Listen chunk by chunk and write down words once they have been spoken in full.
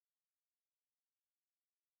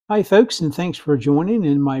Hi folks, and thanks for joining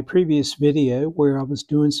in my previous video where I was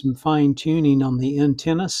doing some fine tuning on the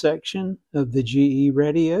antenna section of the GE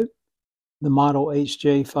radio, the model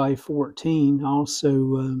HJ-514. I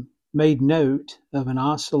also made note of an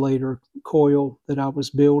oscillator coil that I was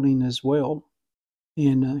building as well.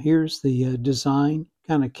 And here's the design,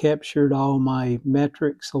 kind of captured all my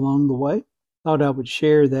metrics along the way. Thought I would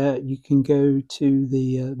share that. You can go to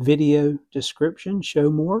the video description, show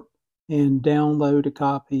more, and download a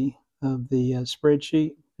copy of the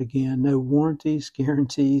spreadsheet. Again, no warranties,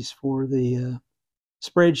 guarantees for the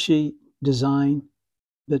spreadsheet design,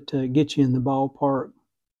 but get you in the ballpark,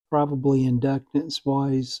 probably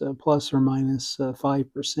inductance-wise, plus or minus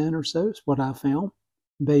 5% or so is what I found,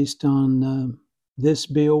 based on this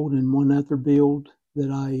build and one other build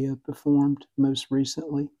that I performed most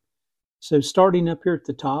recently. So starting up here at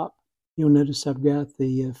the top, you'll notice I've got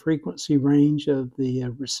the frequency range of the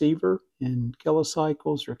receiver in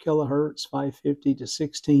kilocycles or kilohertz, 550 to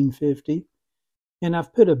 1650. And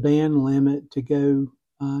I've put a band limit to go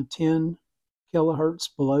 10 kilohertz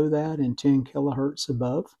below that and 10 kilohertz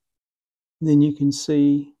above. Then you can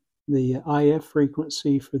see the IF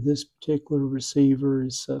frequency for this particular receiver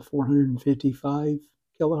is 455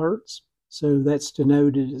 kilohertz. So that's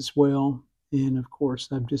denoted as well. And of course,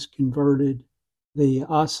 I've just converted the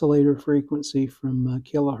oscillator frequency from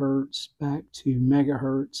kilohertz back to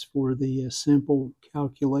megahertz for the simple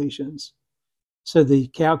calculations. So the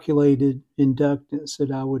calculated inductance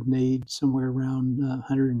that I would need somewhere around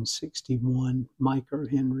 161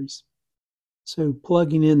 microhenries. So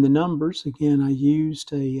plugging in the numbers, again, I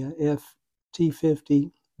used a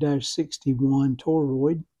FT50-61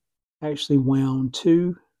 toroid. Actually wound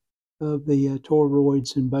two of the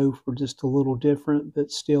toroids, and both were just a little different, but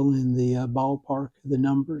still in the ballpark of the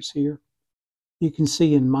numbers here. You can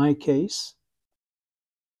see in my case,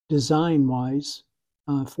 design-wise,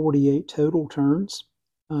 48 total turns.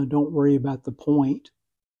 Don't worry about the point.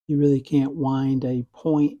 You really can't wind a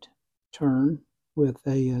point turn with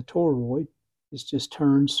a toroid. It's just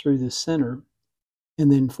turns through the center. And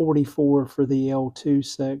then 44 for the L2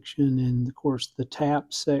 section, and of course the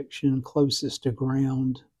tap section closest to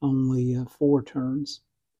ground, only 4 turns.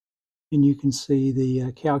 And you can see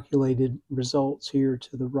the calculated results here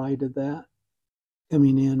to the right of that,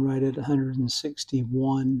 coming in right at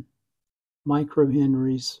 161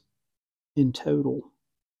 microhenries in total.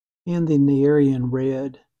 And in the area in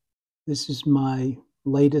red, this is my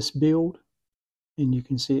latest build, and you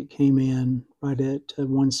can see it came in right at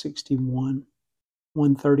 161.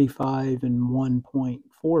 135 and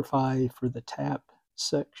 1.45 for the tap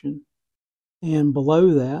section. And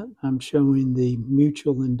below that, I'm showing the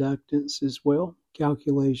mutual inductance as well,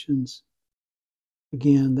 calculations.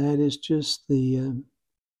 Again, that is just the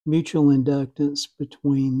mutual inductance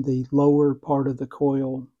between the lower part of the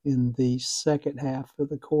coil and the second half of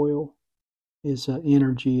the coil, is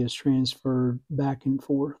energy is transferred back and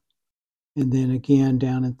forth. And then again,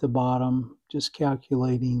 down at the bottom, just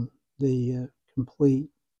calculating the complete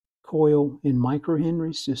coil in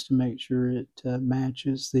microhenries just to make sure it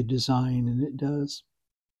matches the design, and it does.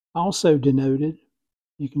 Also denoted,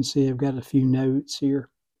 you can see I've got a few notes here.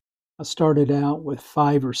 I started out with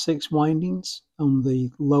 5 or 6 windings on the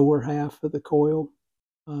lower half of the coil.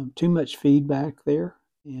 Too much feedback there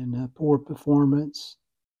and poor performance,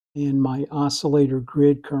 and my oscillator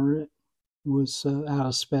grid current was out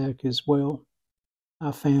of spec as well.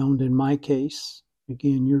 I found in my case,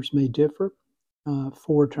 again, yours may differ,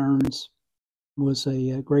 4 turns was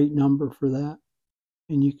a great number for that.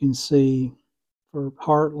 And you can see for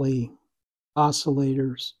Hartley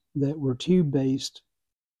oscillators that were tube-based,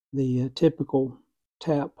 the typical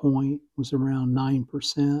tap point was around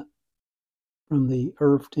 9% from the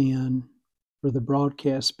earthed end for the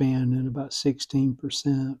broadcast band, and about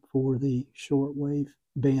 16% for the shortwave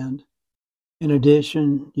band. In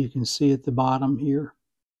addition, you can see at the bottom here,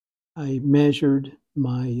 I measured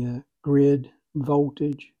my grid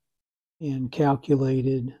voltage and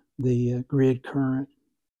calculated the grid current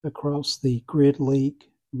across the grid leak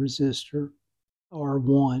resistor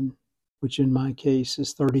R1, which in my case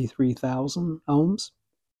is 33,000 ohms.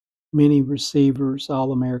 Many receivers,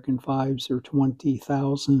 all American 5s, are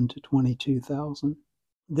 20,000 to 22,000.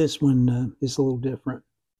 This one is a little different.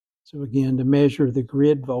 So again, to measure the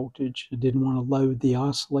grid voltage, I didn't want to load the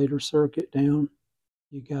oscillator circuit down.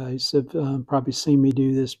 You guys have probably seen me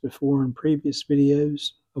do this before in previous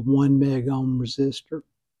videos. A 1 meg ohm resistor.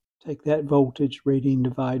 Take that voltage reading,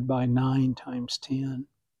 divide by 9 times 10.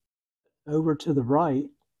 Over to the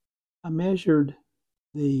right, I measured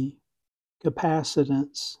the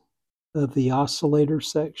capacitance of the oscillator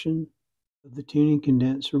section of the tuning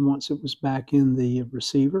condenser once it was back in the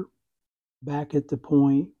receiver, back at the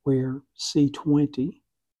point where C20, you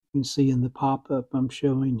can see in the pop-up I'm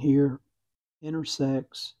showing here,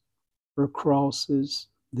 intersects or crosses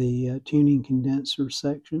the tuning condenser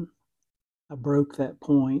section. I broke that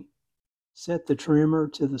point, set the trimmer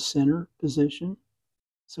to the center position,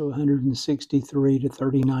 so 163 to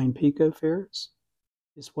 39 picofarads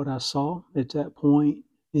is what I saw at that point.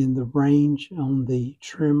 In the range on the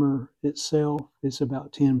trimmer itself is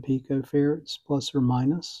about 10 picofarads plus or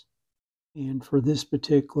minus. And for this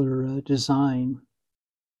particular design,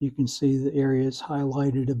 you can see the areas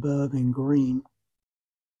highlighted above in green.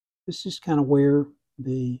 This is kind of where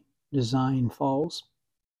the design falls.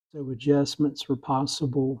 So adjustments are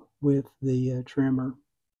possible with the trimmer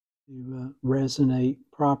to resonate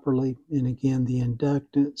properly. And again, the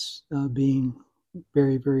inductance being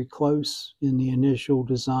very, very close in the initial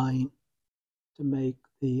design to make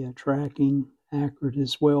the tracking accurate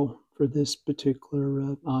as well for this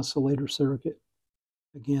particular oscillator circuit.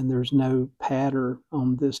 Again, there's no pattern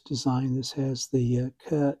on this design. This has the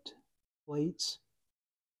cut plates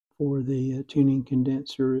for the tuning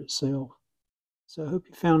condenser itself. So I hope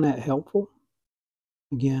you found that helpful.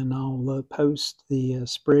 Again, I'll post the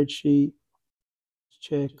spreadsheet.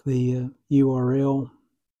 Check the URL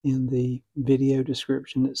in the video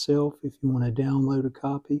description itself if you want to download a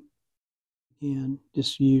copy. Again,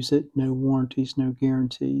 just use it. No warranties, no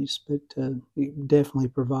guarantees, but it definitely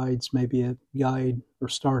provides maybe a guide or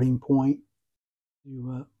starting point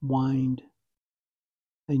to wind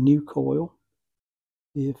a new coil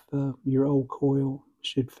if your old coil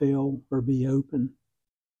should fail or be open.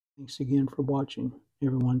 Thanks again for watching.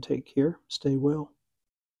 Everyone take care. Stay well.